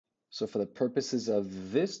So for the purposes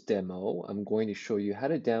of this demo, I'm going to show you how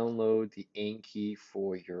to download the Anki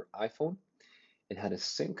for your iPhone and how to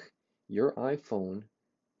sync your iPhone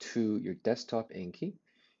to your desktop Anki.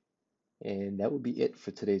 And that will be it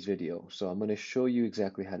for today's video. So I'm going to show you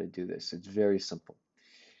exactly how to do this. It's very simple.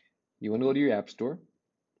 You want to go to your App Store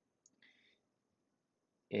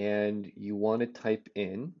and you want to type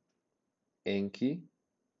in Anki.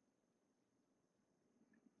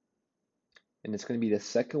 And it's going to be the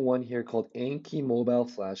second one here called Anki Mobile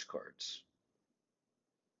Flashcards.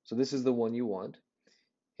 So this is the one you want.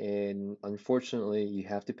 And unfortunately, you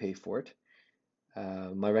have to pay for it.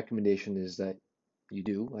 My recommendation is that you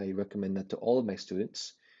do. I recommend that to all of my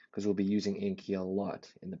students because we'll be using Anki a lot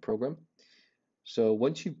in the program. So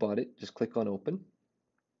once you've bought it, just click on open.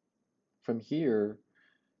 From here,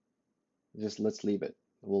 just let's leave it.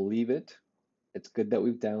 We'll leave it. It's good that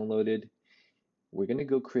we've downloaded. We're going to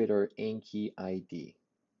go create our Anki ID.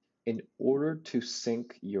 In order to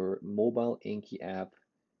sync your mobile Anki app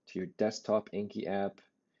to your desktop Anki app,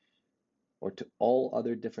 or to all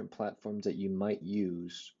other different platforms that you might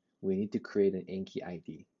use, we need to create an Anki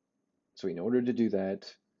ID. So in order to do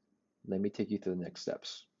that, let me take you through the next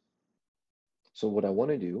steps. So what I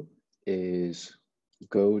want to do is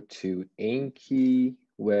go to ankiweb.net.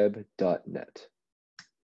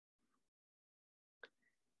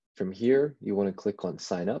 From here, you want to click on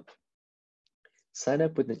sign up. Sign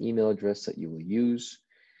up with an email address that you will use.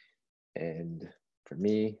 And for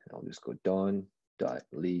me, I'll just go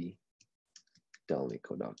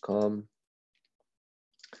don.lee@leeco.com.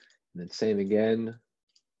 And then same again,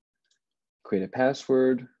 create a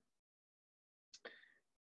password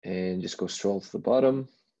and just go scroll to the bottom.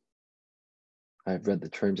 I've read the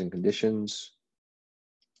terms and conditions.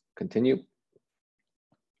 Continue.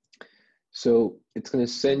 So it's going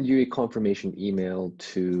to send you a confirmation email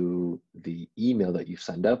to the email that you've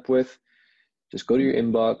signed up with. Just go to your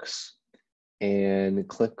inbox and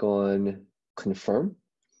click on confirm,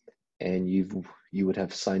 and you would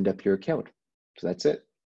have signed up your account. So that's it.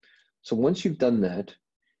 So once you've done that,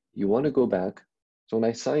 you want to go back. So when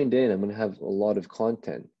I signed in, I'm going to have a lot of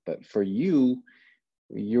content, but for you,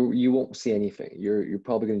 you won't see anything. You're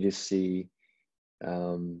probably going to just see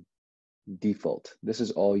default. This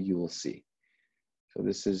is all you will see. So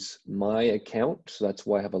this is my account, so that's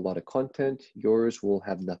why I have a lot of content. Yours will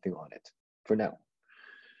have nothing on it for now.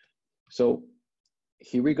 So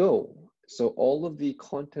here we go. So all of the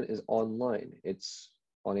content is online. It's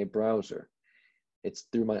on a browser. It's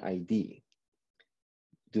through my ID.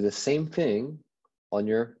 Do the same thing on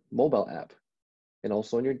your mobile app and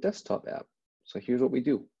also on your desktop app. So here's what we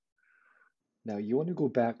do. Now you want to go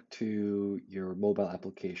back to your mobile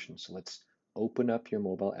application. So let's open up your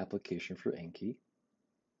mobile application for Anki.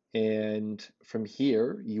 And from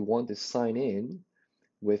here, you want to sign in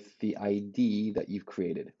with the ID that you've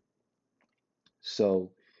created.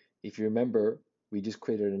 So if you remember, we just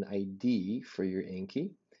created an ID for your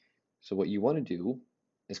Anki. So what you want to do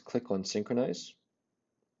is click on synchronize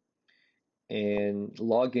and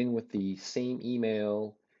log in with the same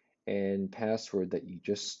email and password that you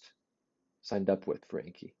just signed up with for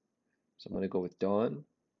Anki. So I'm going to go with Dawn.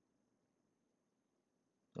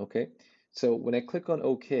 Okay, so when I click on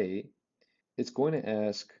OK, it's going to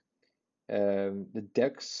ask the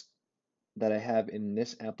decks that I have in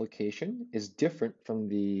this application is different from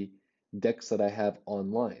the decks that I have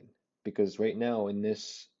online, because right now in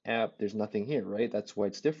this app, there's nothing here, right? That's why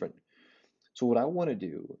it's different. So what I want to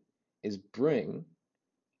do is bring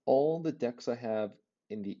all the decks I have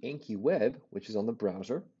in the Anki web, which is on the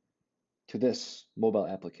browser, to this mobile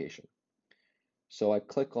application. So I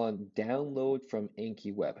click on download from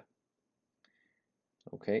Anki web.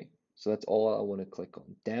 Okay, so that's all I want to click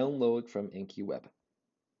on, download from Anki web.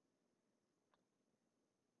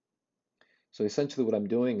 So essentially what I'm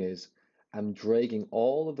doing is I'm dragging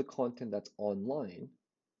all of the content that's online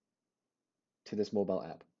to this mobile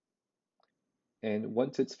app. And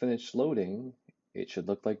once it's finished loading, it should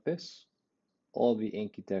look like this. All the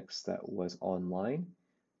Anki text that was online,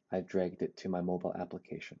 I've dragged it to my mobile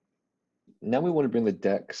application. Now we want to bring the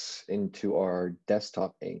decks into our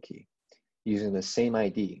desktop Anki using the same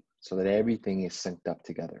ID so that everything is synced up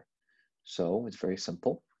together. So it's very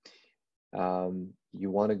simple. You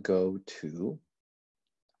want to go to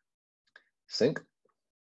sync,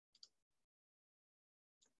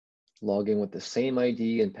 log in with the same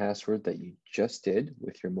ID and password that you just did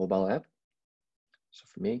with your mobile app. So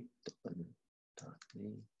for me,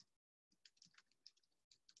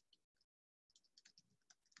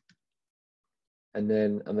 and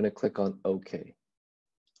then I'm going to click on OK.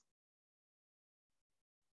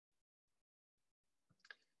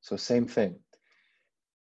 So same thing.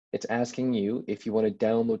 It's asking you if you want to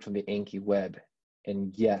download from the Anki web.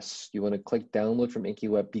 And yes, you want to click download from Anki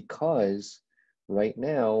web because right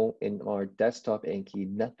now in our desktop Anki,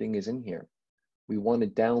 nothing is in here. We want to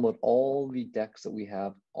download all the decks that we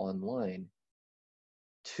have online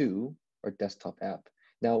to our desktop app.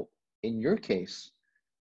 Now, in your case,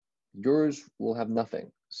 yours will have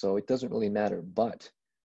nothing, so it doesn't really matter, but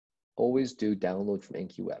always do download from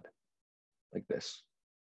Anki web like this.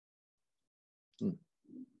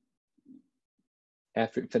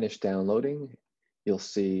 After it finished downloading, you'll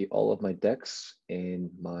see all of my decks in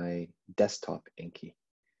my desktop Anki.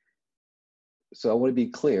 So I want to be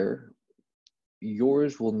clear,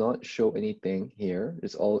 yours will not show anything here.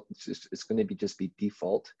 It's going to be just be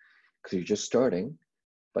default because you're just starting.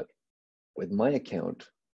 But with my account,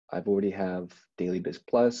 I've already have Daily Biz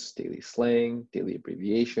Plus, Daily Slang, Daily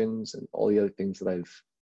Abbreviations, and all the other things that I've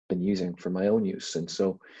been using for my own use. And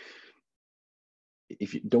so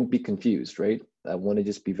if you don't be confused, right? I want to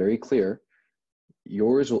just be very clear.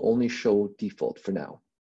 Yours will only show default for now.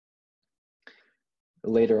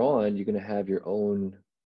 Later on, you're going to have your own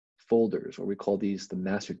folders, or we call these the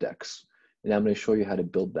master decks. And I'm going to show you how to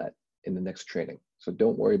build that in the next training. So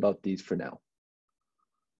don't worry about these for now.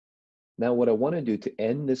 Now, what I want to do to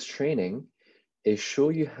end this training is show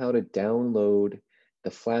you how to download the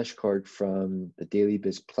flashcard from the Daily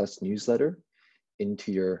Biz Plus newsletter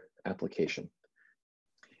into your application.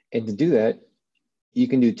 And to do that, you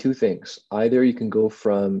can do two things. Either you can go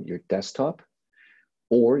from your desktop,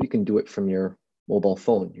 or you can do it from your mobile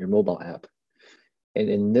phone, your mobile app. And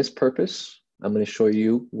in this purpose, I'm going to show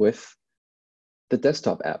you with the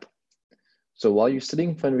desktop app. So while you're sitting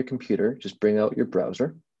in front of your computer, just bring out your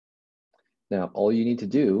browser. Now, all you need to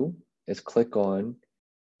do is click on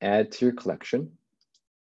Add to your collection.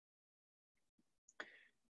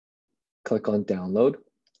 Click on Download.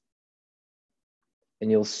 And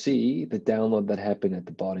you'll see the download that happened at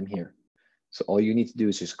the bottom here. So all you need to do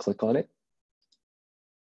is just click on it.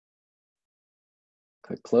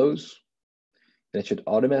 Click Close. And it should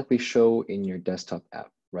automatically show in your desktop app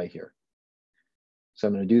right here. So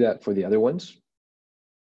I'm going to do that for the other ones.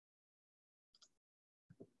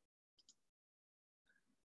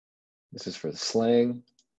 This is for the slang.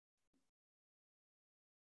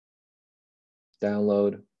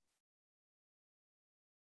 Download.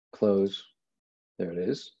 Close. There it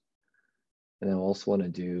is. And I also want to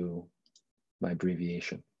do my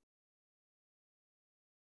abbreviation.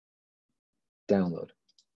 Download.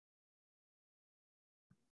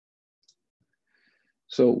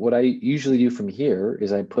 So what I usually do from here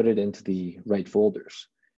is I put it into the right folders.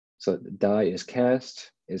 So the die is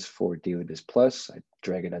cast is for Daily Biz Plus. I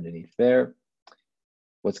drag it underneath there.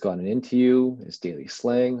 What's gotten into you is Daily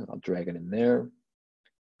Slang. I'll drag it in there.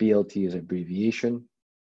 BLT is abbreviation.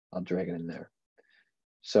 I'll drag it in there.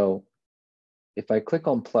 So if I click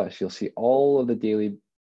on plus, you'll see all of the Daily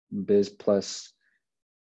Biz Plus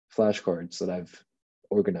flashcards that I've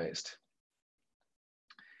organized.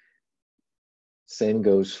 Same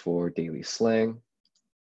goes for Daily Slang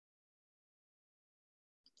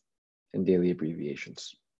and Daily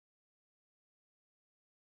Abbreviations.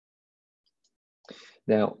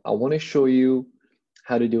 Now, I want to show you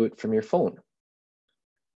how to do it from your phone.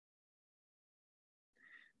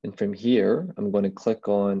 And from here, I'm going to click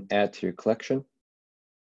on Add to your collection.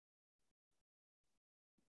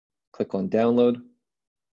 Click on Download.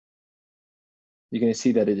 You're going to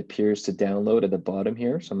see that it appears to download at the bottom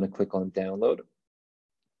here. So I'm going to click on Download.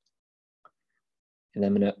 And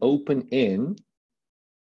I'm going to open in.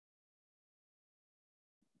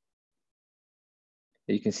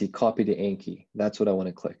 You can see Copy to Anki. That's what I want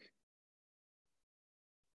to click.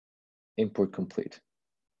 Import complete.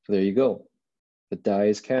 So there you go. The die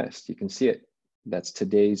is cast. You can see it. That's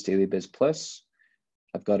today's Daily Biz Plus.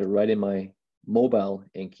 I've got it right in my mobile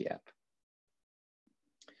Anki app.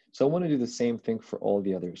 So I want to do the same thing for all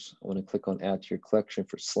the others. I want to click on Add to your collection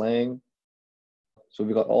for slang. So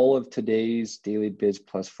we've got all of today's Daily Biz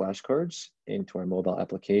Plus flashcards into our mobile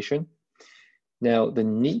application. Now, the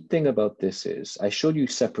neat thing about this is I showed you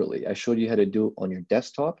separately. I showed you how to do it on your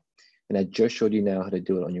desktop, and I just showed you now how to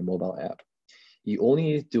do it on your mobile app. You only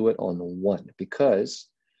need to do it on one because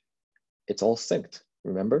it's all synced,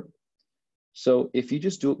 remember? So if you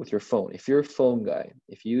just do it with your phone, if you're a phone guy,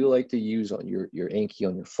 if you like to use on your Anki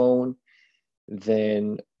on your phone,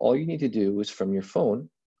 then all you need to do is from your phone,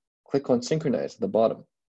 click on synchronize at the bottom.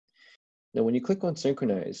 Now, when you click on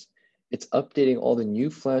synchronize, it's updating all the new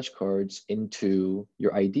flashcards into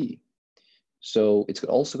your ID. So it's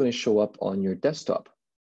also going to show up on your desktop.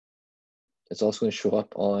 It's also going to show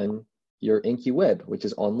up on your Anki web, which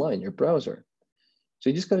is online, your browser. So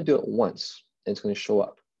you just got to do it once, and it's going to show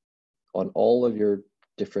up. on all of your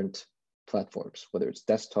different platforms, whether it's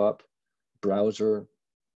desktop, browser,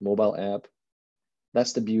 mobile app.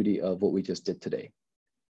 That's the beauty of what we just did today.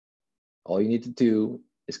 All you need to do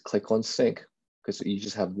is click on sync because you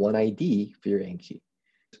just have one ID for your Anki.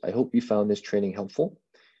 I hope you found this training helpful,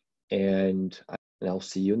 and I'll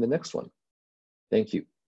see you in the next one. Thank you.